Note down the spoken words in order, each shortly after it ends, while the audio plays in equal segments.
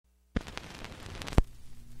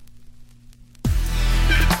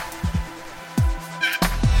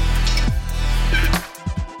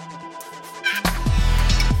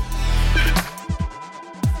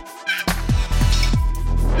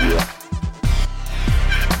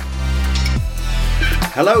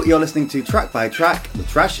Hello, you're listening to Track by Track, the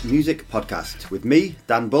Trash Music Podcast, with me,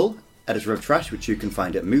 Dan Bull, editor of Trash, which you can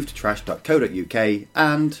find at movetotrash.co.uk,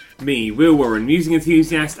 and me, Will Warren, music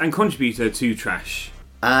enthusiast and contributor to Trash.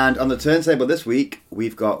 And on the turntable this week,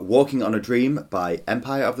 we've got Walking on a Dream by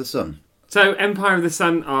Empire of the Sun. So, Empire of the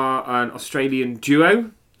Sun are an Australian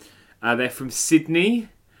duo. They're from Sydney,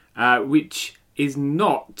 which is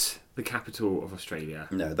not the capital of Australia.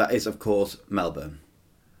 No, that is, of course, Melbourne.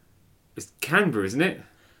 It's Canberra, isn't it?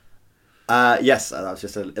 Yes, that was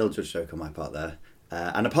just an ill-judged joke on my part there.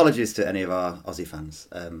 And apologies to any of our Aussie fans.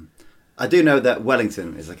 I do know that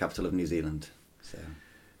Wellington is the capital of New Zealand. So.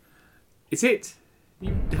 Is it?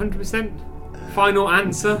 100%? Final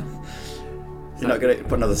answer? You're not going to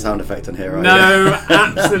put another sound effect on here, are you? No,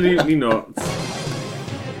 absolutely not.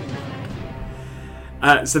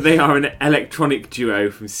 So they are an electronic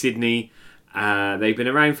duo from Sydney. They've been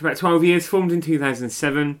around for about 12 years, formed in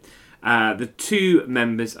 2007. The two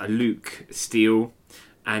members are Luke Steele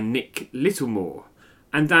and Nick Littlemore.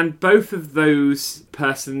 And Dan, both of those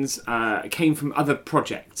persons came from other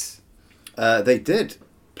projects. They did.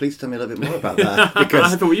 Please tell me a little bit more about that.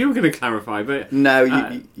 Because I thought you were going to clarify, but no,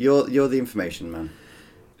 you're the information man.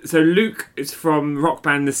 So Luke is from rock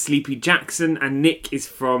band The Sleepy Jackson, and Nick is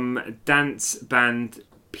from dance band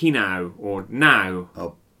Pinau or Now.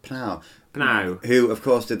 Oh, Plough. Plough. Who, of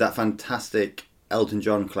course, did that fantastic Elton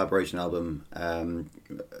John collaboration album,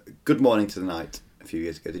 Good Morning to the Night, a few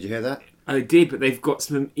years ago. Did you hear that? I did, but they've got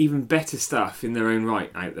some even better stuff in their own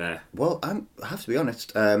right out there. Well, I have to be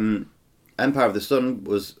honest. Empire of the Sun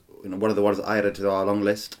was one of the ones that I added to our long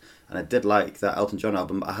list, and I did like that Elton John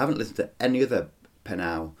album. I haven't listened to any other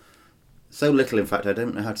Pinau. So little, in fact, I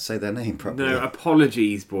don't know how to say their name properly. No,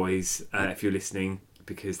 apologies, boys, if you're listening,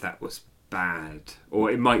 because that was bad.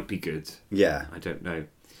 Or it might be good. Yeah. I don't know.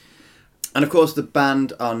 And of course, the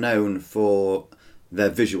band are known for their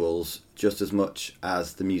visuals just as much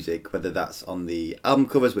as the music, whether that's on the album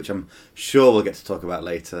covers, which I'm sure we'll get to talk about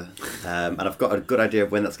later. And I've got a good idea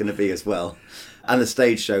of when that's going to be as well. And the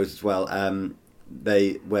stage shows as well.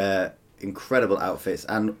 They wear incredible outfits.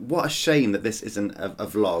 And what a shame that this isn't a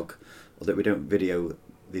vlog, or that we don't video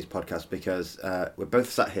these podcasts, because we're both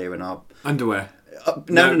sat here in our... Underwear.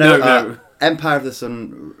 No. Empire of the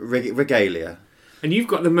Sun regalia. And you've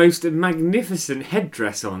got the most magnificent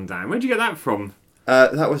headdress on, Dan. Where'd you get that from?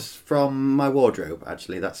 That was from my wardrobe,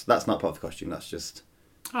 actually. That's not part of the costume. That's just...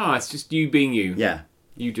 It's just you being you. Yeah.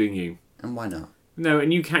 You doing you. And why not? No,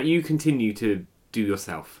 and you continue to do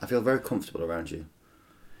yourself. I feel very comfortable around you.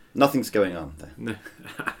 Nothing's going on there. No,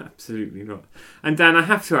 absolutely not. And Dan, I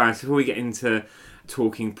have to ask, before we get into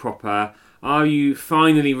talking proper, are you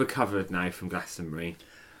finally recovered now from Glastonbury?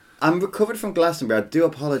 I'm recovered from Glastonbury. I do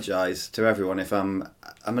apologise to everyone if I'm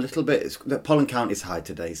a little bit... The pollen count is high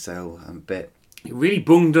today, so I'm a bit... You're really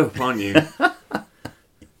bunged up, aren't you?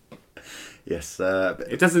 Yes.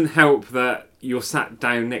 It doesn't help that you're sat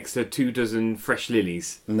down next to 24 fresh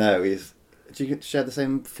lilies. No, do you share the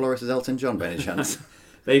same florist as Elton John by any chance?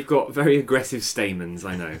 They've got very aggressive stamens,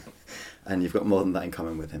 I know. And you've got more than that in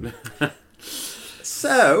common with him.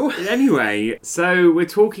 So... Anyway, we're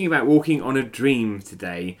talking about Walking on a Dream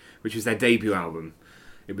today, which was their debut album.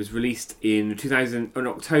 It was released in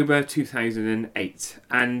October 2008,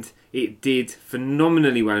 and it did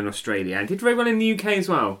phenomenally well in Australia, and did very well in the UK as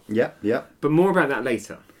well. Yeah. But more about that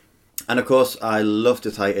later. And of course, I love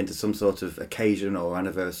to tie it into some sort of occasion or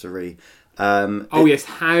anniversary. Yes,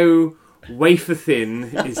 how wafer thin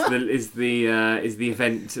is the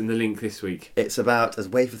event and the link this week? It's about as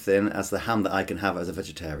wafer thin as the ham that I can have as a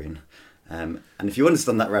vegetarian. And if you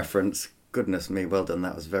understand that reference, goodness me, well done.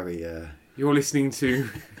 That was very... You're listening to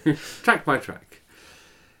Track by Track.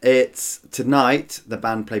 It's tonight, the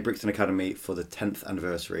band play Brixton Academy for the 10th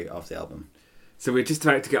anniversary of the album. So we're just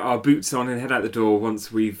about to get our boots on and head out the door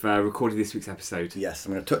once we've recorded this week's episode. Yes,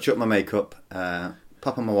 I'm going to touch up my makeup,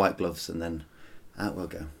 pop on my white gloves, and then out we'll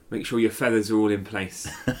go. Make sure your feathers are all in place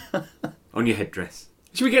on your headdress.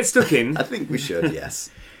 Should we get stuck in? I think we should, yes.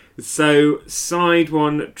 So, side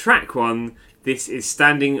one, track one, this is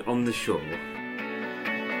Standing on the Shore.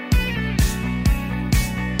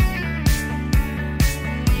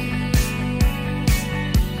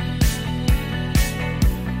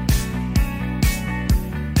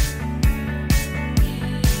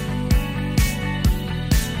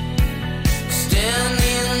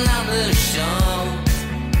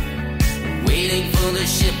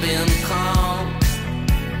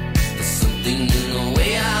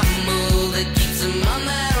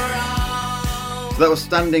 That was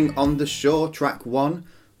Standing on the Shore, track one.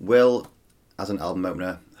 Will, as an album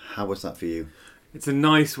opener, how was that for you? It's a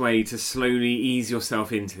nice way to slowly ease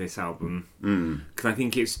yourself into this album. Because I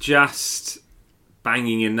think it's just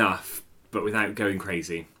banging enough, but without going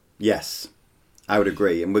crazy. Yes, I would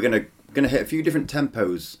agree. And we're gonna hit a few different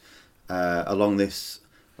tempos along this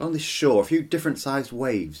shore, a few different sized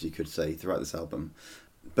waves, you could say, throughout this album.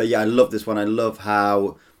 But yeah, I love this one. I love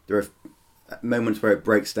how there are moments where it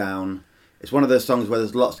breaks down. It's one of those songs where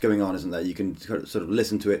there's lots going on, isn't there? You can sort of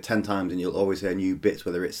listen to it 10 times and you'll always hear new bits,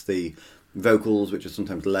 whether it's the vocals, which are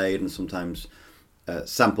sometimes laid and sometimes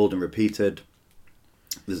sampled and repeated.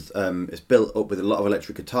 It's built up with a lot of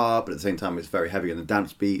electric guitar, but at the same time it's very heavy on the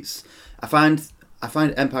dance beats. I find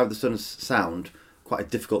Empire of the Sun's sound quite a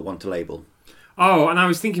difficult one to label. Oh, and I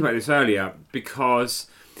was thinking about this earlier because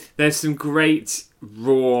there's some great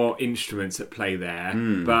raw instruments at play there,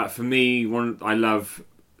 but for me, I love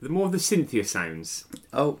the more of the Cynthia sounds.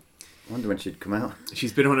 Oh, I wonder when she'd come out.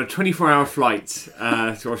 She's been on a 24-hour flight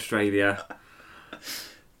to Australia.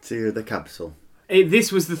 To the capital.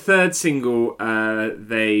 This was the third single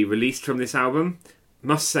they released from this album.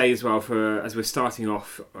 Must say as well, as we're starting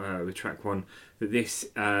off with track 1, that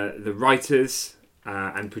the writers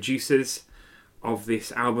and producers of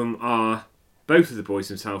this album are both of the boys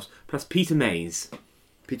themselves, plus Peter Mays.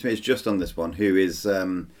 Peter Mays just on this one, who is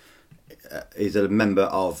a member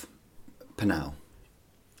of Panau.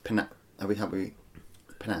 Are we happy?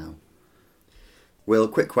 Panau. Will,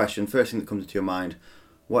 quick question. First thing that comes into your mind: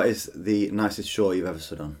 what is the nicest shore you've ever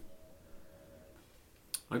stood on?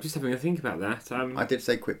 I'm just having a think about that. I did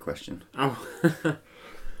say quick question. Oh,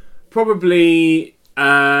 probably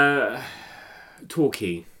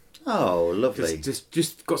Torquay. Oh, lovely.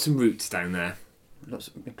 Just got some roots down there.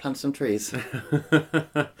 Plant some trees.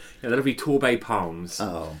 Yeah, that'll be Torbay palms.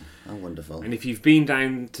 Oh, how wonderful. And if you've been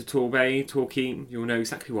down to Torquay, you'll know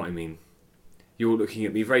exactly what I mean. You're looking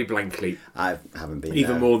at me very blankly. I haven't been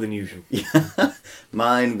even there. more than usual. Yeah.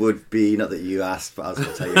 Mine would be, not that you asked, but I was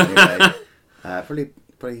going to tell you anyway.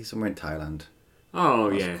 Probably somewhere in Thailand.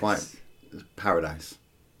 Oh, yes. Quite paradise.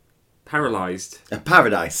 Paralysed. A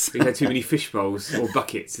paradise. We had too many fish bowls or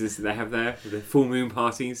buckets as they have there for the full moon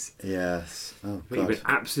parties. Yes. Oh, God. You've been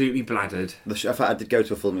absolutely bladdered. In fact, I did go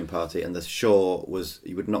to a full moon party, and the shore was,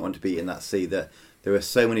 you would not want to be in that sea. That there were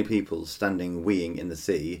so many people standing weeing in the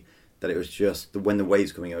sea that it was just, when the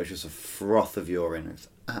waves coming, it was just a froth of urine. It was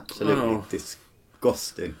absolutely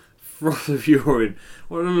disgusting. Froth of urine.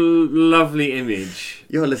 What a lovely image.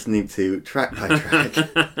 You're listening to Track by Track.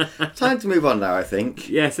 Time to move on now, I think.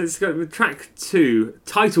 Yes, let's go with track 2,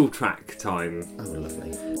 title track time. Oh,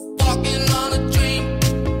 lovely. Walking on a dream.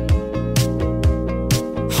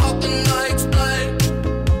 How can I explain?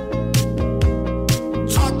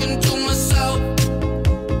 Talking to myself.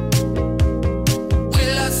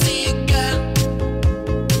 Will I see again?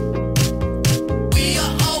 We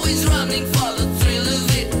are always running for the thrill of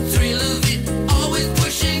it. Always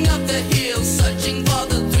pushing up the hill, searching for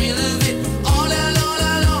the thrill of it. All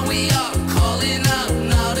along, we are calling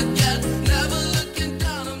out again. Never looking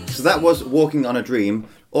down. So that was Walking on a Dream.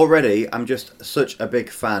 Already, I'm just such a big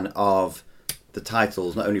fan of the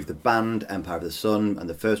titles, not only of the band, Empire of the Sun, and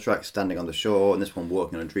the first track, Standing on the Shore, and this one,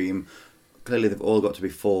 Walking on a Dream. Clearly, they've all got to be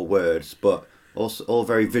 4 words, but also all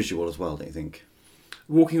very visual as well, don't you think?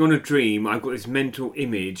 Walking on a Dream, I've got this mental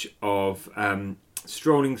image of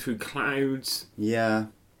strolling through clouds. Yeah.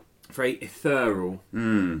 Very ethereal.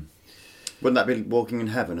 Wouldn't that be Walking in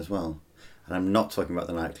Heaven as well? And I'm not talking about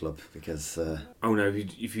the nightclub, because... Oh no,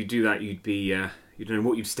 if you do that, you'd be... you don't know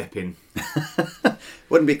what you'd step in.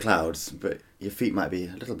 Wouldn't be clouds, but your feet might be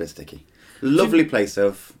a little bit sticky. Lovely place,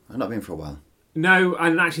 though. I've not been for a while. No,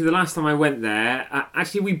 and actually the last time I went there...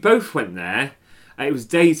 actually, we both went there. It was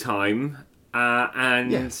daytime,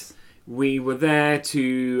 and... Yes. We were there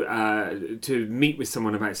to meet with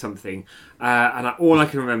someone about something, and all I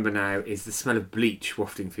can remember now is the smell of bleach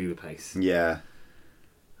wafting through the place. Yeah.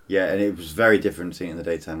 Yeah, and it was very different seeing it in the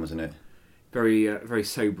daytime, wasn't it? Very, very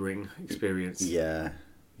sobering experience. Yeah.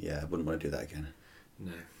 Yeah, I wouldn't want to do that again.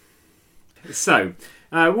 No. So,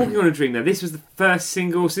 Walking on a Dream now. This was the first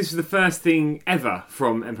single, so this was the first thing ever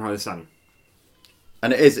from Empire of the Sun.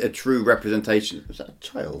 And it is a true representation. Was that a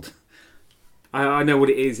child? I know what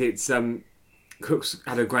it is. It's Cook's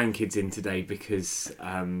had her grandkids in today because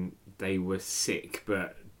they were sick,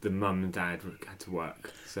 but the mum and dad had to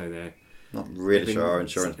work, so they're not really sure our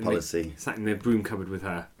insurance policy. Sat in their broom cupboard with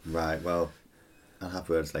her. Right. Well, I'll have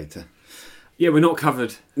words later. Yeah, we're not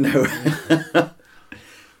covered. No.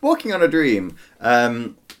 Walking on a Dream.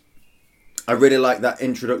 I really like that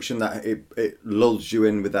introduction, that it lulls you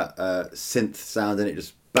in with that synth sound, and it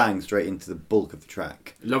just bangs straight into the bulk of the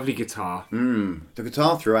track. Lovely guitar. The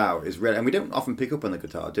guitar throughout is really... And we don't often pick up on the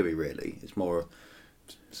guitar, do we, really? It's more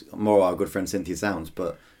more our good friend Cynthia Sounds,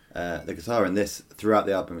 but the guitar in this throughout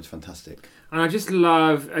the album is fantastic. And I just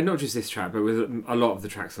love, and not just this track, but with a lot of the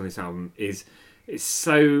tracks on this album, it's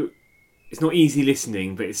not easy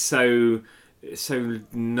listening, but it's so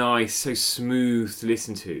nice, so smooth to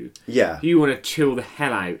listen to. Yeah. If you want to chill the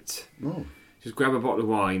hell out, Oh, just grab a bottle of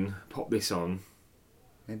wine, pop this on.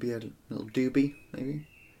 maybe a little doobie, maybe.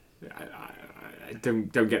 I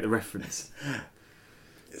don't get the reference.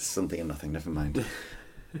 It's something and nothing. Never mind.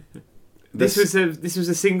 This was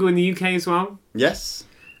a single in the UK as well, Yes.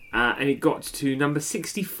 and it got to number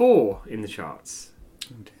 64 in the charts.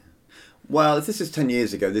 Well, if this is 10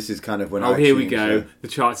 years ago, this is kind of when Oh, I here we tuned go. to- The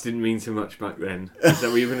charts didn't mean so much back then. Is that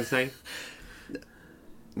what you were going to say?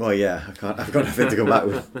 Well, yeah, I've got nothing to go back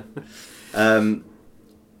with.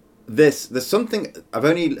 There's something, I've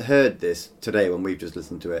only heard this today when we've just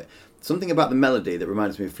listened to it. Something about the melody that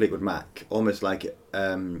reminds me of Fleetwood Mac, almost like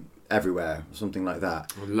Everywhere, something like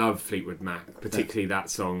that. I love Fleetwood Mac, particularly that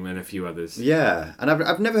song and a few others. Yeah, and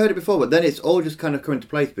I've never heard it before, but then it's all just kind of come into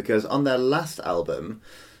place because on their last album,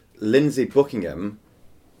 Lindsey Buckingham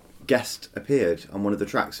guest appeared on one of the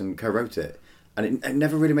tracks and co-wrote it. And it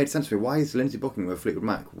never really made sense to me. Why is Lindsey Buckingham with Fleetwood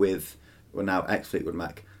Mac with, well now ex-Fleetwood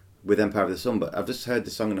Mac, with Empire of the Sun? But I've just heard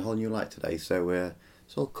the song in a whole new light today, so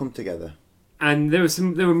it's all come together. And there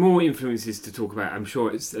were more influences to talk about, I'm sure,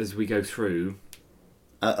 as we go through.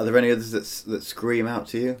 Are there any others that scream out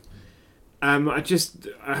to you? I don't want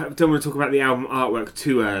to talk about the album artwork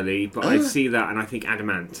too early, but I see that and I think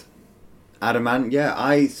Adamant. Adamant, yeah,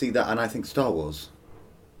 I see that and I think Star Wars.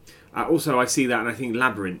 Also, I see that and I think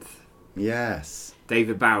Labyrinth. Yes.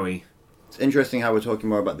 David Bowie. It's interesting how we're talking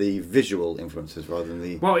more about the visual influences rather than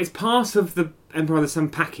the... Well, it's part of the Empire of the Sun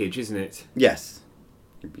package, isn't it? Yes.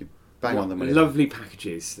 You bang on the money. Lovely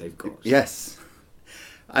packages they've got. Yes.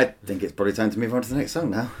 I think it's probably time to move on to the next song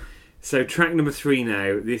now. So track number 3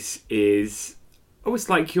 now. This is... Oh, it's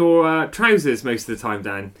like your trousers most of the time,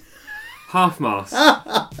 Dan. Half mast.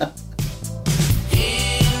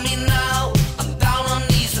 Hear me now, I'm down on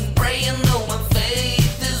knees and praying, though my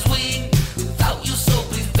faith is weak. Without you, so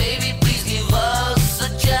please, baby, please give us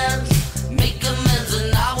a chance. Make amends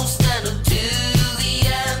and I will stand up to the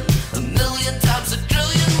end. 1,000,000 times,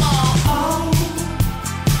 1,000,000,000 more.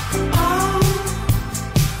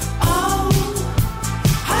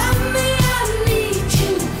 Honey, I need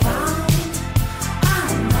you now. I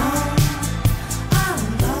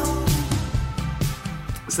know.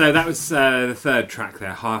 So that was the third track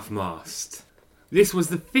there, Half Mast. This was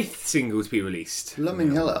the 5th single to be released.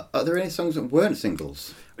 Blooming hell, are there any songs that weren't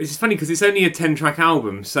singles? It's funny because it's only a 10-track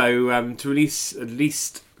album, so to release at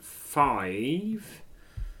least 5...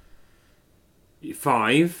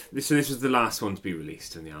 5. So this was the last one to be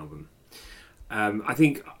released on the album. I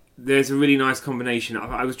think there's a really nice combination.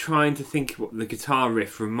 I was trying to think what the guitar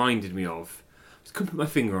riff reminded me of. I just couldn't put my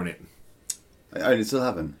finger on it. I still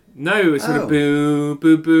haven't. No, it's sort Oh. of boo,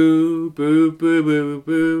 boo, boo, boo, boo, boo,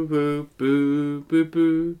 boo, boo, boo, boo,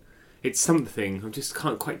 boo. It's something. I just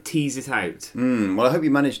can't quite tease it out. Well, I hope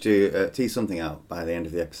you managed to tease something out by the end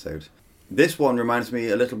of the episode. This one reminds me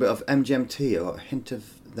a little bit of MGMT, or a hint of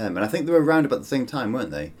them. And I think they were around about the same time,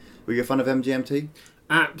 weren't they? Were you a fan of MGMT?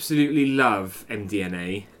 Absolutely love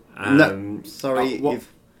MDNA. No, sorry, what? you've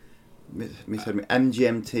misheard me.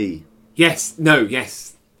 MGMT. Yes,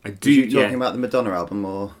 I do. Were you talking Yeah. about the Madonna album,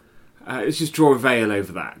 or Let's just draw a veil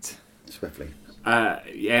over that. swiftly?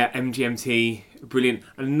 Yeah, MGMT, brilliant.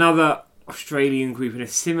 Another Australian group in a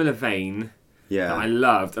similar vein that I Yeah.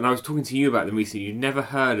 loved, and I was talking to you about them recently. You'd never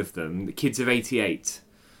heard of them, the Kids of '88.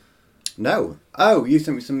 No. Oh, you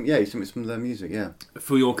sent me some. Yeah, you sent me some of their music. Yeah.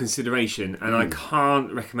 For your consideration, and I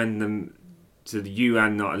can't recommend them to you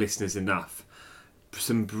and not our listeners enough.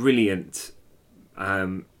 Some brilliant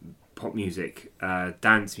pop music,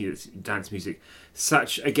 dance music.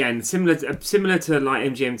 Such again similar to like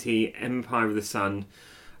MGMT, Empire of the Sun,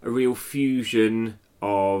 a real fusion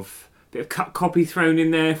of a bit of cut copy thrown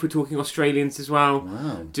in there. If we're talking Australians as well,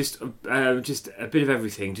 Wow. just a bit of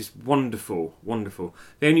everything. Just wonderful.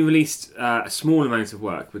 They only released a small amount of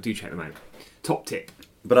work, but do check them out. Top tip.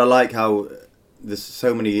 But I like how there's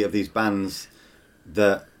so many of these bands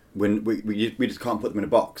that when we just can't put them in a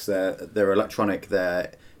box. They're electronic,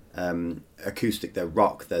 they're acoustic, they're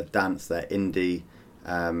rock, they're dance, they're indie,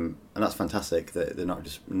 and that's fantastic. They're not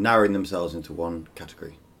just narrowing themselves into one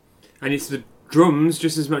category. And it's the drums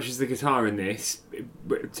just as much as the guitar in this,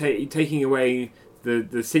 taking away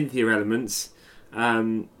the Cynthia elements,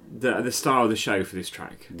 the star of the show for this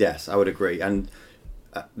track. Yes, I would agree. And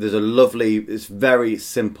there's a lovely, it's very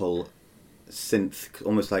simple synth,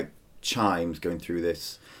 almost like chimes going through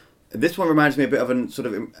this. This one reminds me a bit of a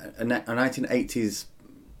 1980s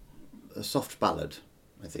a soft ballad,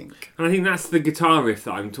 I think. And I think that's the guitar riff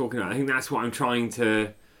that I'm talking about. I think that's what I'm trying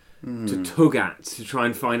to tug at, to try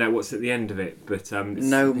and find out what's at the end of it. But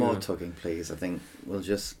no more tugging, please. I think we'll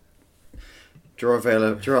just draw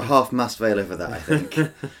a half-mast veil over that, I think.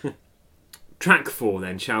 Track 4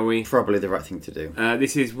 then, shall we? Probably the right thing to do.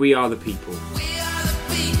 This is We Are the People. We are the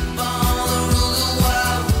people that rule the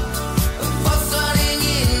world, fostering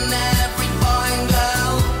in every boy and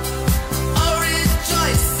girl, all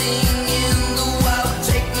rejoicing in the world.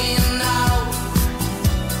 Take me now,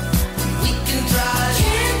 we can try.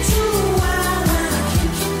 Can't do well when I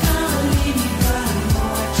think you're gonna leave me, but I'm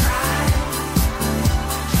gonna try.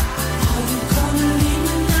 Are you gonna leave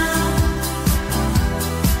me now?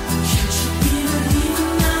 Can't you be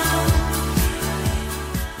believing now?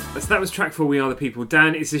 So that was track 4, We Are the People.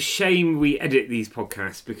 Dan, it's a shame we edit these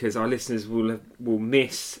podcasts because our listeners will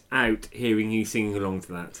miss out hearing you singing along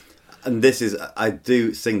to that. And this is, I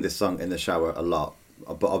do sing this song in the shower a lot,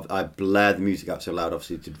 but I blare the music out so loud,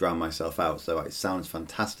 obviously, to drown myself out, so it sounds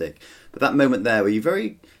fantastic. But that moment there where you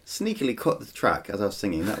very sneakily cut the track as I was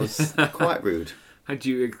singing, that was quite rude. Had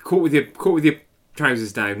you caught with your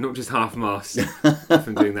trousers down, not just half-mast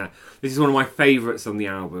from doing that. This is one of my favourites on the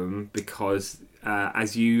album because,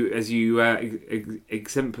 as you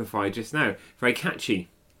exemplified just now, very catchy.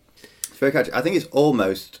 It's very catchy. I think it's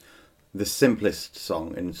almost the simplest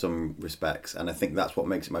song in some respects, and I think that's what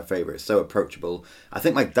makes it my favourite. It's so approachable. I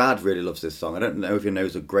think my dad really loves this song. I don't know if he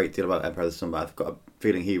knows a great deal about Empire of the Sun, but I've got a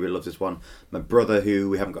feeling he really loves this one. My brother, who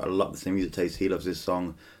we haven't got a lot of the same music taste, he loves this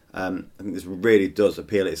song. I think this really does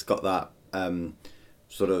appeal. It's got that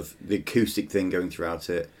sort of the acoustic thing going throughout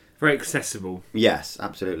it. Very accessible. Yes,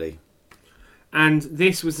 absolutely. And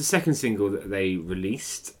this was the second single that they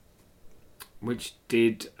released, which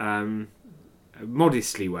did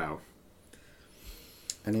modestly well.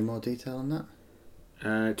 Any more detail on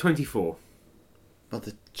that? 24. Well,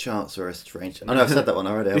 the charts are a strange... Oh, no, I've said that one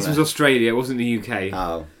already. This was Australia, it wasn't the UK.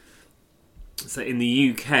 Oh. So in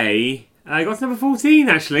the UK, I got to number 14,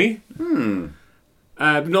 actually. Not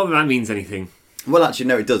that means anything. Well, actually,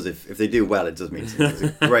 no, it does. If they do well, it does mean something.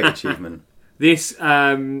 It's a great achievement. This,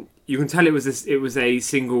 you can tell it was a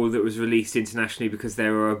single that was released internationally because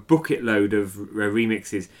there are a bucket load of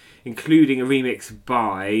remixes, including a remix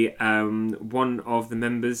by one of the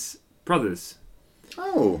members' brothers.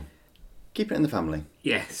 Oh, keep it in the family.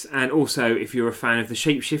 Yes, and also if you're a fan of the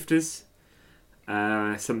Shapeshifters,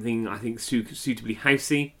 something I think suitably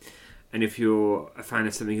housey, and if you're a fan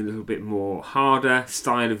of something a little bit more harder,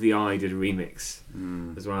 Style of the Eye did a remix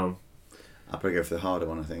as well. I'll probably go for the harder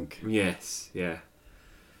one, I think. Yes, yeah.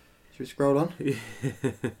 Should we scroll on?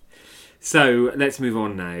 So let's move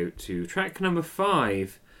on now to track number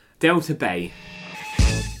 5, Delta Bay.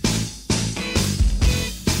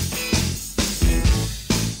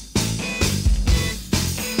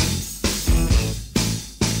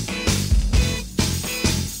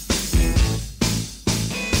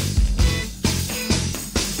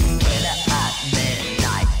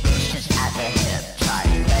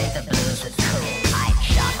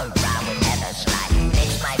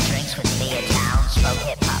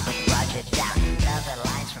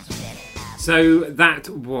 So that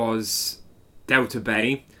was Delta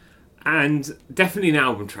Bay, and definitely an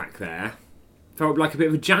album track there. Felt like a bit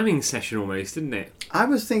of a jamming session almost, didn't it? I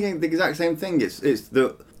was thinking the exact same thing.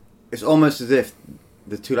 It's almost as if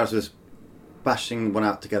the two lads were just bashing one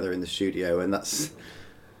out together in the studio, and that's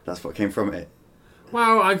what came from it.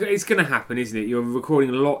 Well, it's going to happen, isn't it? You're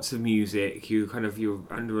recording lots of music. You're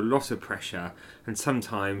under a lot of pressure, and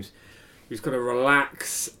sometimes you've just got to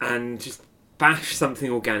relax and just bash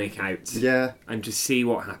something organic out. Yeah. And just see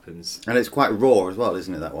what happens. And it's quite raw as well,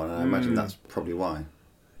 isn't it, that one? And I imagine that's probably why.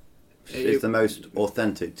 It's the most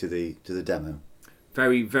authentic to the demo.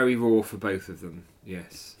 Very, very raw for both of them,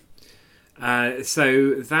 yes.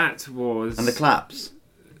 So that was... And the claps.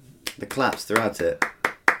 The claps throughout it.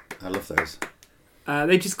 I love those.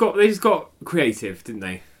 They just got creative, didn't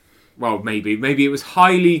they? Well, maybe it was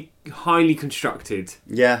highly constructed.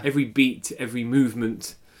 Yeah. Every beat, every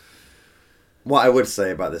movement. What I would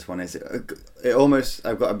say about this one is it almost,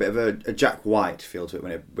 I've got a bit of a Jack White feel to it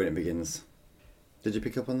when it begins. Did you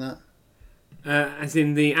pick up on that? As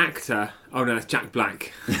in the actor? Oh no, that's Jack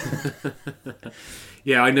Black.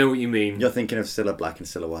 Yeah, I know what you mean. You're thinking of Cilla Black and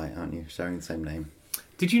Cilla White, aren't you? Sharing the same name.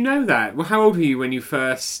 Did you know that? Well, how old were you when you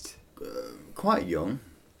first... Quite young.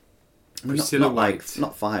 Priscilla White.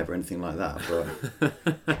 Not 5 or anything like that,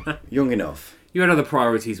 but young enough. You had other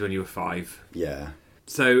priorities when you were 5. Yeah.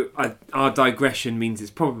 So our digression means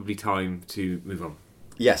it's probably time to move on.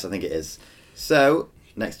 Yes, I think it is. So,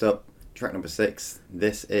 next up, track number 6.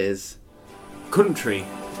 This is... Country.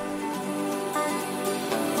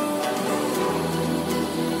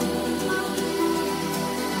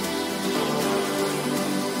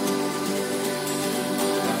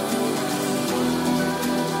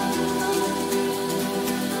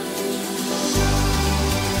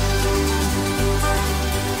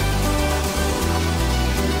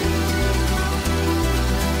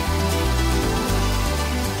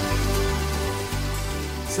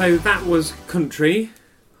 So that was Country.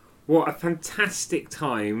 What a fantastic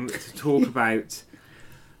time to talk about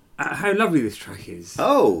how lovely this track is.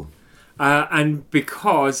 Oh, And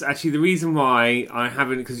because, actually, the reason why I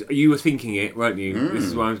haven't... Because you were thinking it, weren't you? This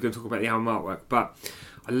is why I was going to talk about the album artwork. But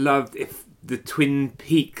I loved the Twin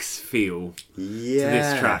Peaks feel to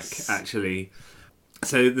this track, actually.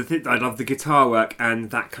 So I love the guitar work and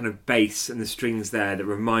that kind of bass and the strings there that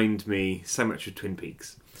remind me so much of Twin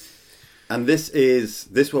Peaks. And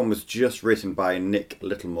this one was just written by Nick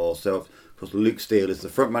Littlemore. So, of course, Luke Steele is the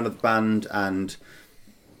frontman of the band and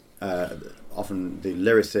often the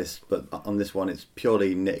lyricist. But on this one, it's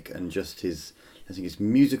purely Nick and just his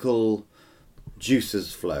musical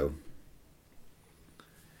juices flow.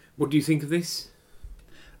 What do you think of this?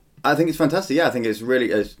 I think it's fantastic. Yeah, I think it's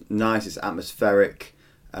really nice. It's atmospheric.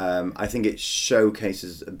 I think it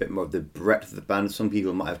showcases a bit more of the breadth of the band. Some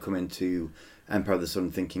people might have come into Empire of the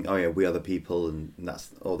Sun thinking, oh yeah, We Are the People, and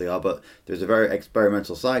that's all they are. But there's a very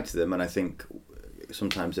experimental side to them, and I think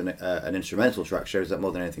sometimes an instrumental track shows that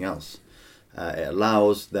more than anything else. It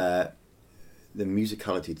allows the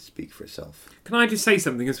musicality to speak for itself. Can I just say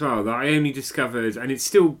something as well that I only discovered, and it's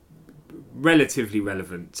still relatively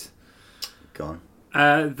relevant? Go on.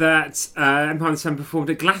 That Empire of the Sun performed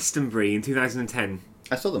at Glastonbury in 2010.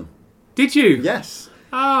 I saw them. Did you? Yes.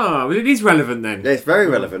 Ah, well, it is relevant then. Yeah, it's very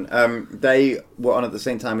relevant. They were on at the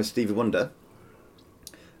same time as Stevie Wonder.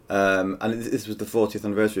 And this was the 40th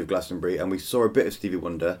anniversary of Glastonbury, and we saw a bit of Stevie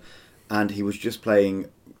Wonder, and he was just playing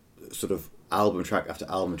sort of album track after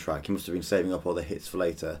album track. He must have been saving up all the hits for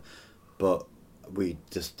later, but we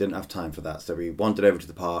just didn't have time for that. So we wandered over to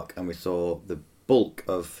the park, and we saw the bulk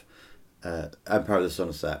of Empire of the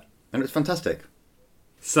Sun set, and it was fantastic.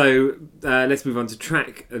 So let's move on to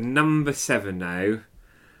track number 7 now.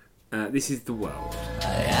 This is The World.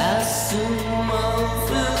 I assume all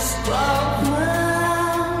this problems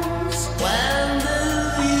when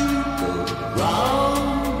you go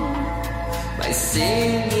wrong. My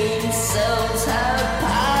singing cells have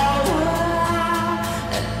power,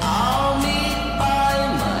 an army by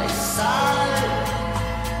my side.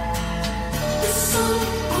 The sun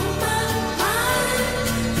on my mind,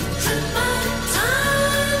 trip my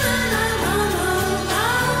time, and I run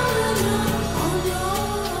around on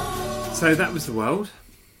your. So that was The World.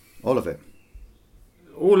 All of it.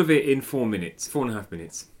 All of it in 4.5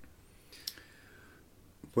 minutes.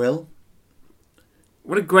 Will?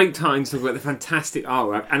 What a great time to talk about the fantastic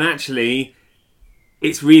artwork. And actually,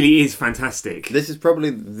 it really is fantastic. This is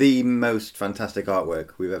probably the most fantastic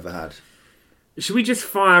artwork we've ever had. Should we just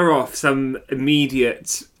fire off some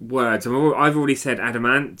immediate words? I've already said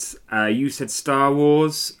Adamant. You said Star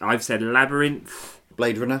Wars. I've said Labyrinth.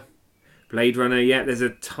 Blade Runner. Blade Runner, yeah. There's a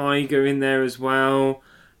tiger in there as well.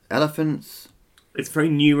 Elephants. It's very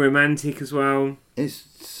new romantic as well.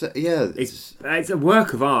 It's a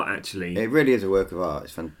work of art, actually. It really is a work of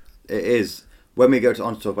art. It is. When we go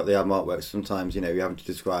on to talk about the album artwork, sometimes you're having to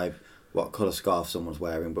describe what colour scarf someone's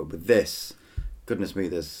wearing, but with this, goodness me,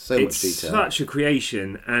 there's so much detail. It's such a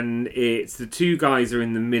creation, and it's the two guys are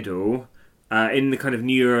in the middle, in the kind of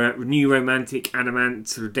new romantic Adamant,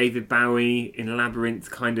 sort of David Bowie in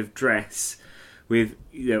Labyrinth kind of dress, with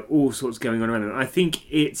all sorts going on around them. I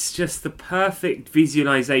think it's just the perfect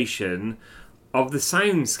visualization of the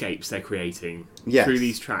soundscapes they're creating through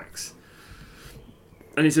these tracks.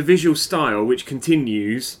 And it's a visual style which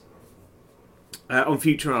continues on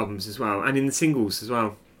future albums as well, and in the singles as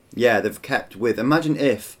well. Yeah, they've kept with... Imagine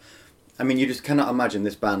if... I mean, you just cannot imagine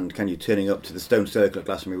this band, can you, turning up to the Stone Circle at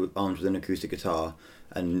Glastonbury armed with an acoustic guitar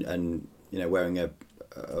and wearing a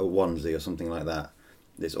onesie or something like that.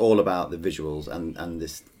 It's all about the visuals and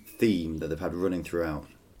this theme that they've had running throughout.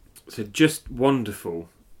 So just wonderful.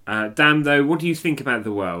 Dan, though, what do you think about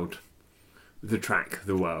The World? The track,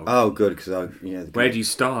 The World. Oh, good, because where do you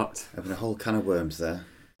start? Having a whole can of worms there.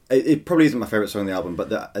 It probably isn't my favourite song on the album,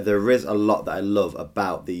 but there is a lot that I love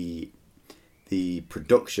about the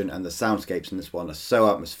production, and the soundscapes in this one are so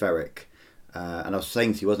atmospheric. And I was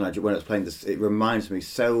saying to you, wasn't I, when I was playing this, it reminds me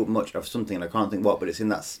so much of something, and I can't think what, but it's in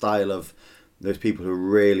that style of those people who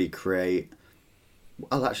really create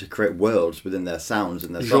worlds within their sounds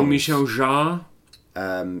and their songs. Jean-Michel Jarre?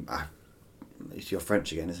 It's your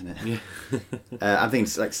French again, isn't it? Yeah. I'm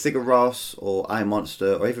thinking like Sigur Rós or I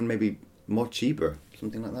Monster, or even maybe more Chiba,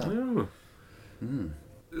 something like that.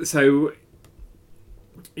 Oh. So,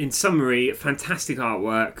 in summary, fantastic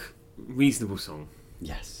artwork, reasonable song.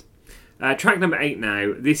 Yes. Track number 8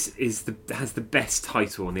 now. This has the best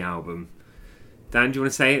title on the album. Dan, do you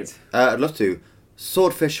want to say it? I'd love to.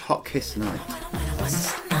 Swordfish Hot Kiss Night.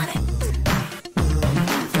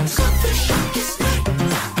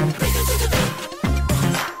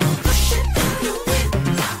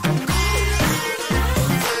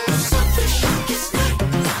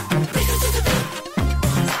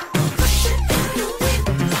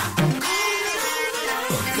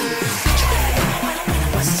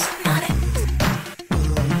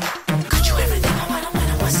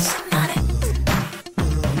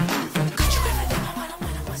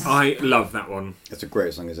 I love that one. It's a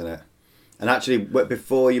great song, isn't it? And actually,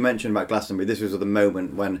 before you mentioned about Glastonbury, this was the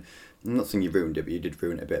moment when, I'm not saying you ruined it, but you did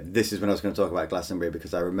ruin it a bit. This is when I was going to talk about Glastonbury,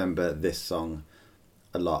 because I remember this song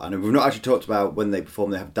a lot. And we've not actually talked about when they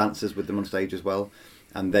perform, they have dancers with them on stage as well.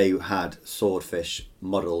 And they had swordfish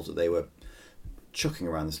models that they were chucking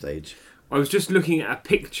around the stage. I was just looking at a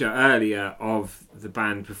picture earlier of the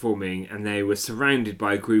band performing, and they were surrounded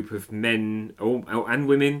by a group of men and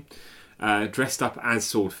women dressed up as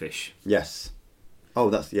swordfish. Yes. Oh,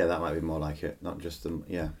 that might be more like it. Not just them,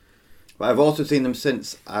 yeah. But I've also seen them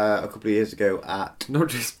since a couple of years ago at... Not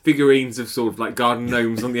just figurines of sort of like garden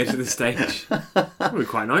gnomes on the edge of the stage. That would be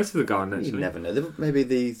quite nice for the garden, actually. You never know. Maybe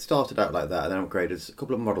they started out like that and then upgraded a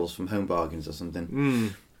couple of models from Home Bargains or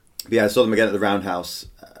something. But yeah, I saw them again at the Roundhouse,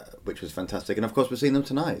 which was fantastic. And of course, we're seeing them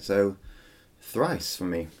tonight, so thrice for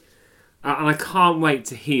me. And I can't wait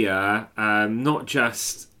to hear not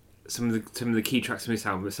just some of the key tracks from this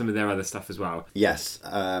album, but some of their other stuff as well. Yes.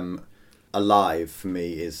 Alive, for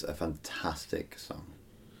me, is a fantastic song.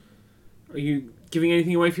 Are you giving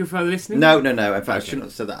anything away for your further listening? No. In fact, I shouldn't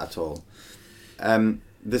have said that at all.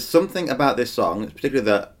 There's something about this song,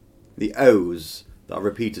 particularly the O's that are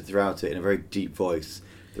repeated throughout it in a very deep voice,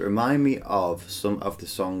 that remind me of some of the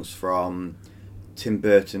songs from Tim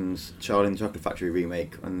Burton's Charlie and the Chocolate Factory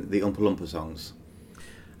remake and the Oompa Loompa songs.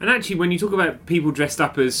 And actually, when you talk about people dressed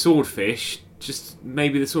up as swordfish, just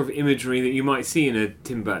maybe the sort of imagery that you might see in a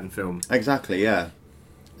Tim Burton film. Exactly, yeah.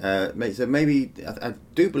 So maybe, I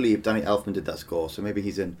do believe Danny Elfman did that score, so maybe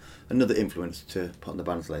he's another influence to put on the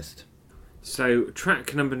band's list. So,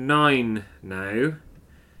 track number 9 now.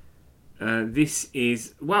 This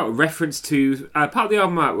is, a reference to part of the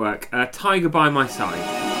album artwork, Tiger by My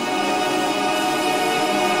Side.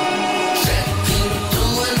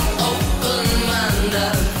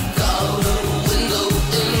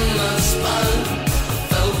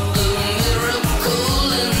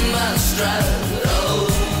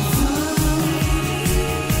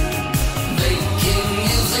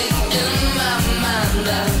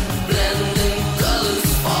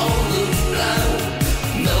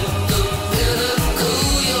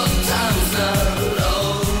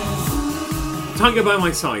 Tiger by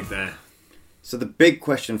My Side there. So the big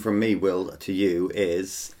question from me, Will, to you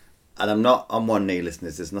is, and I'm not on one knee,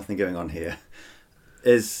 listeners, there's nothing going on here,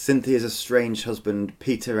 is Cynthia's estranged husband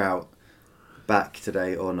Peter out back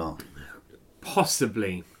today or not?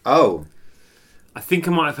 Possibly. Oh. I think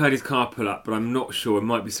I might have heard his car pull up, but I'm not sure. It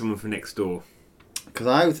might be someone from next door.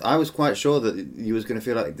 Because I was quite sure that you was going to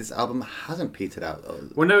feel like this album hasn't petered out.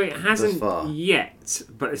 Well, no, it hasn't yet,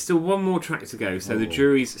 but there's still one more track to go. So the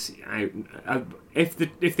jury's out. If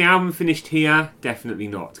the album finished here, definitely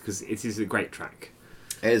not, because it is a great track.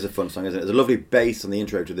 It is a fun song, isn't it? There's a lovely bass on the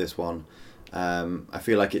intro to this one. I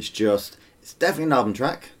feel like it's definitely an album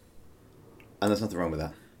track, and there's nothing wrong with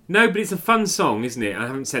that. No, but it's a fun song, isn't it? I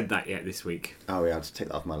haven't said that yet this week. Oh yeah, I'll just take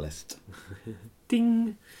that off my list.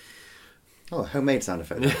 Ding. Oh, homemade sound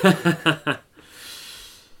effect.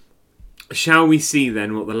 Shall we see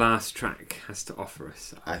then what the last track has to offer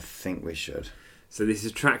us? I think we should. So this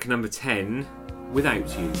is track number 10,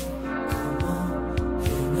 Without You.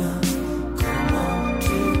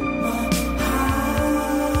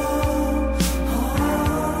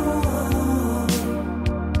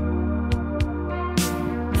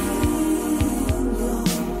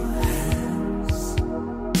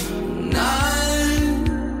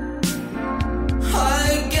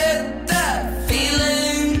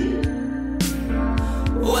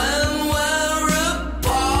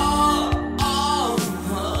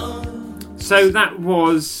 So that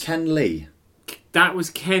was... Ken Lee. That was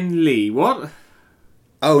Ken Lee. What?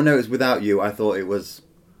 Oh, no, it's Without You. I thought it was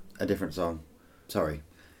a different song. Sorry.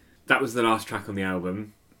 That was the last track on the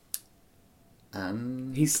album.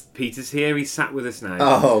 And... Peter's here. He's sat with us now.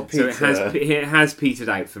 Oh, Peter. So it has petered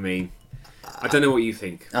out for me. I don't know what you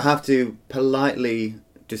think. I have to politely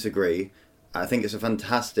disagree. I think it's a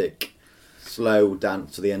fantastic slow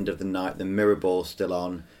dance to the end of the night. The mirror ball's still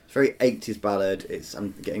on. It's a very 80s ballad.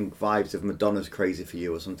 I'm getting vibes of Madonna's Crazy For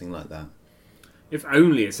You or something like that. If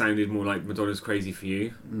only it sounded more like Madonna's Crazy For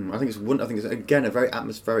You. I think it's again a very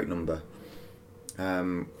atmospheric number.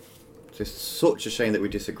 Just such a shame that we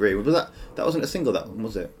disagree. Was that wasn't a single, that one,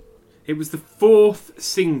 was it? It was the 4th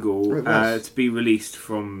single to be released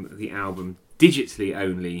from the album, digitally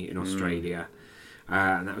only in Australia.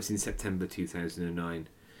 And that was in September 2009.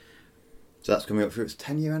 So that's coming up for its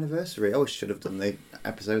 10-year anniversary. Oh, I should have done the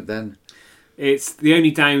episode then. It's the only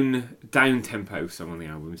down-tempo song on the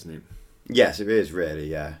album, isn't it? Yes, it is really,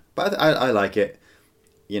 yeah. But I like it.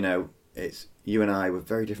 You know, it's you and I were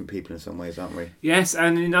very different people in some ways, aren't we? Yes,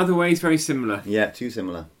 and in other ways very similar. Yeah, too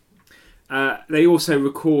similar. They also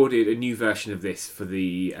recorded a new version of this for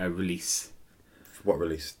the release. For what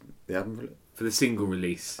release? The album release? For the single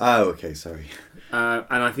release. Oh, okay, sorry. And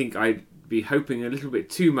I think I'd be hoping a little bit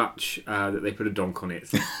too much that they put a donk on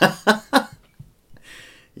it.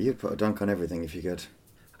 You'd put a donk on everything if you could.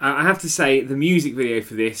 I have to say, the music video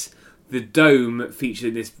for this, the dome featured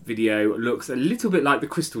in this video looks a little bit like the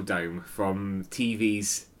Crystal Dome from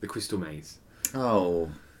TV's The Crystal Maze, Oh,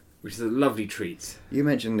 which is a lovely treat. you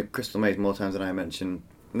mentioned the Crystal Maze more times than I mentioned.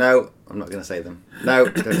 No, I'm not going to say them. No,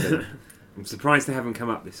 don't say them. I'm surprised they haven't come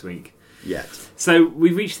up this week. Yet. So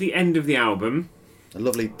we've reached the end of the album, A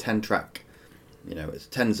lovely 10-track. You know, it's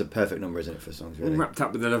 10's a perfect number, isn't it, for songs, all really? wrapped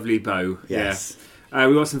up with a lovely bow. Yes. Yeah.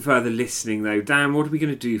 We've got some further listening, though. Dan, what are we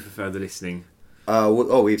going to do for further listening?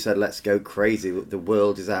 We've said let's go crazy. The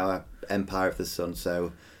world is our empire of the sun.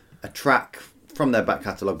 So a track from their back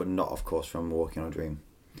catalogue, but not, of course, from Walking on a Dream.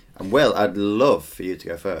 And Will, I'd love for you to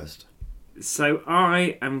go first. So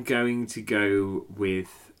I am going to go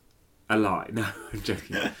with a lie. No, I'm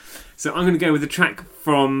joking. So I'm going to go with a track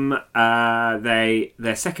from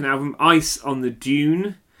their second album, Ice on the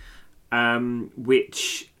Dune,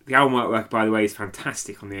 which the album artwork, by the way, is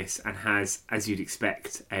fantastic on this and has, as you'd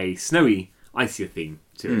expect, a snowy, icier theme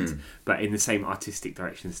to it, but in the same artistic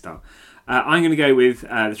direction and style. I'm going to go with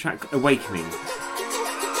the track Awakening.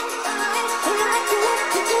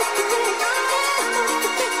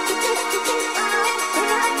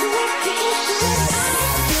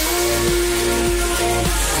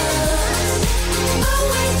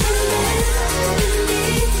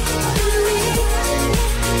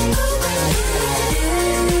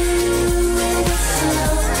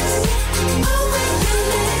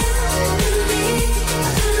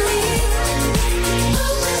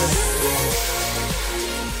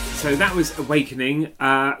 So that was Awakening.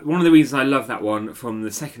 One of the reasons I love that one from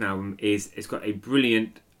the second album is it's got a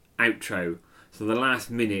brilliant outro. So the last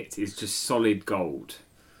minute is just solid gold.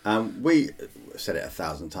 We said it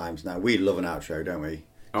 1,000 times now. We love an outro, don't we?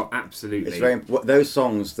 Oh, absolutely. It's very those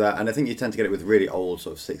songs that, and I think you tend to get it with really old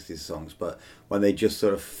sort of 60s songs, but when they just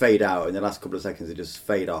sort of fade out in the last couple of seconds, they just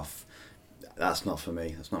fade off. That's not for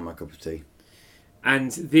me. That's not my cup of tea.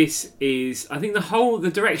 And this is, I think,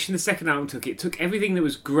 the direction the second album took. It took everything that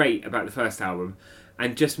was great about the first album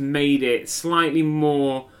and just made it slightly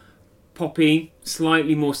more poppy,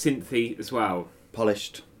 slightly more synthy as well.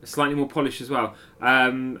 Polished. Slightly more polished as well.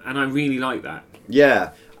 And I really like that.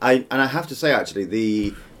 Yeah, I have to say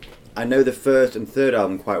actually, I know the first and third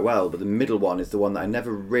album quite well, but the middle one is the one that I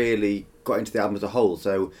never really got into the album as a whole.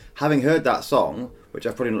 So having heard that song, which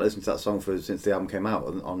I've probably not listened to that song since the album came out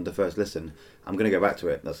on the first listen, I'm going to go back to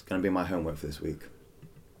it. That's going to be my homework for this week.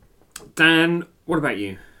 Dan, what about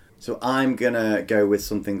you? So I'm going to go with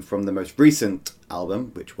something from the most recent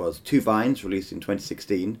album, which was Two Vines, released in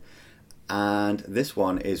 2016. And this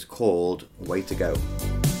one is called Way to Go.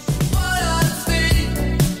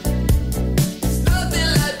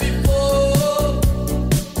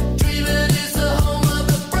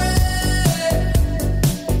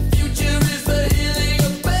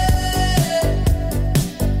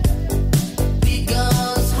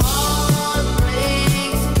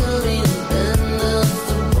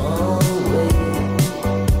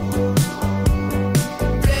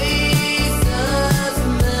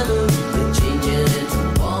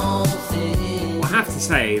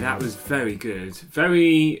 That was very good.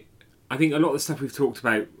 I think a lot of the stuff we've talked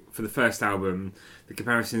about for the first album, the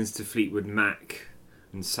comparisons to Fleetwood Mac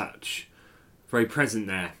and such, very present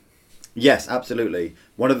there. Yes, absolutely.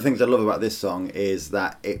 One of the things I love about this song is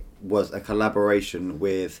that it was a collaboration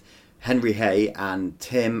with Henry Hay and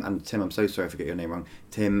Tim, I'm so sorry I forget your name wrong,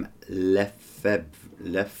 Tim Lefebvre.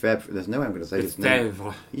 There's no way I'm going to say his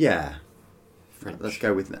name. Yeah. French. Let's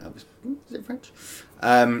go with that. Is it French?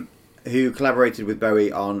 Who collaborated with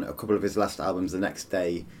Bowie on a couple of his last albums, The Next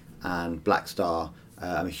Day and Black Star.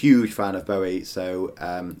 I'm a huge fan of Bowie, so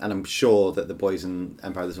and I'm sure that the boys in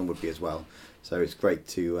Empire of the Sun would be as well. So it's great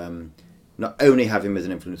to not only have him as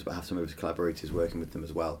an influence, but have some of his collaborators working with them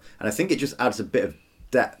as well. And I think it just adds a bit of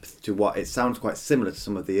depth to what it sounds quite similar to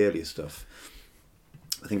some of the earlier stuff.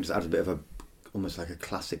 I think it just adds a bit of almost like a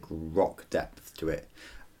classic rock depth to it.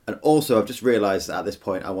 And also, I've just realised that at this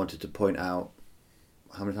point I wanted to point out,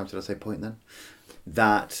 how many times did I say point then?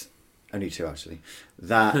 That, only two actually,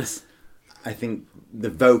 that I think the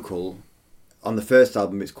vocal on the first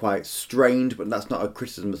album is quite strained, but that's not a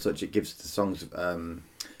criticism as such. It gives the songs a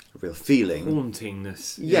real feeling.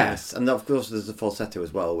 Hauntingness. Yes, and of course there's the falsetto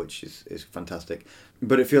as well, which is fantastic.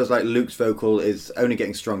 But it feels like Luke's vocal is only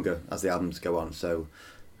getting stronger as the albums go on, so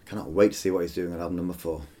I Cannot wait to see what he's doing on album number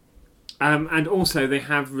 4. And also, they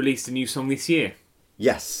have released a new song this year.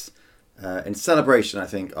 Yes. In celebration, I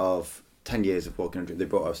think, of 10 years of Walking on a Dream, they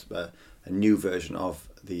brought us a new version of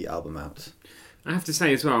the album out. I have to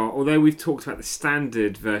say as well, although we've talked about the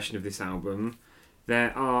standard version of this album,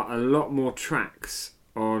 there are a lot more tracks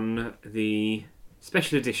on the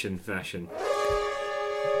special edition version.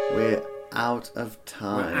 We're out of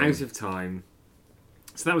time. We're out of time.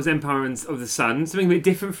 So that was Empire of the Sun. Something a bit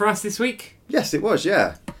different for us this week. Yes, it was,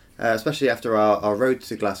 yeah. Especially after our road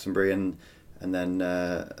to Glastonbury and then,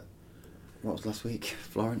 what was last week?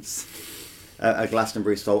 Florence? A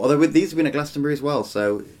Glastonbury stall. Although these have been at Glastonbury as well,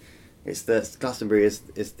 so Glastonbury is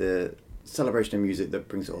the celebration of music that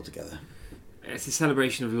brings it all together. It's a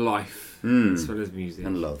celebration of life as well as music.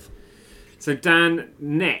 And love. So Dan,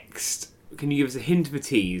 next, can you give us a hint of a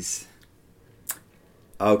tease?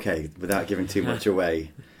 Okay, without giving too much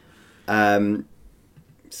away.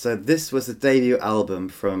 So this was the debut album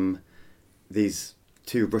from these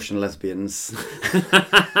 2 Russian lesbians.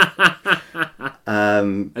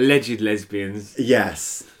 Alleged lesbians.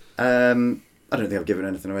 Yes. I don't think I've given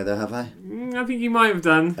anything away there, have I? I think you might have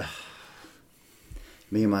done.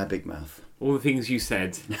 Me and my big mouth. All the things you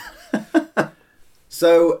said.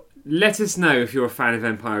 So, let us know if you're a fan of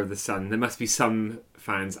Empire of the Sun. There must be some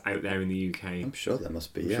fans out there in the UK. I'm sure there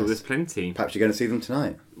must be, I'm yes. sure there's plenty. Perhaps you're going to see them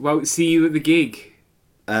tonight. Well, see you at the gig.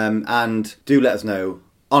 And do let us know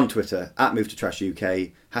on Twitter,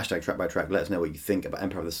 @MoveToTrashUK, #TrackByTrack. Let us know what you think about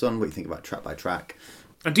Empire of the Sun, what you think about Track by Track.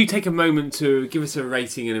 And do take a moment to give us a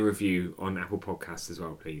rating and a review on Apple Podcasts as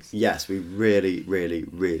well, please. Yes, we really, really,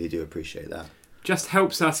 really do appreciate that. Just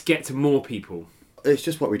helps us get to more people. It's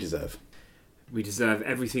just what we deserve. We deserve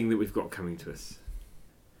everything that we've got coming to us.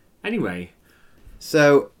 Anyway.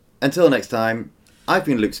 So, until next time, I've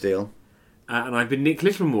been Luke Steele. And I've been Nick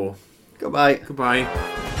Littlemore. Goodbye. Goodbye.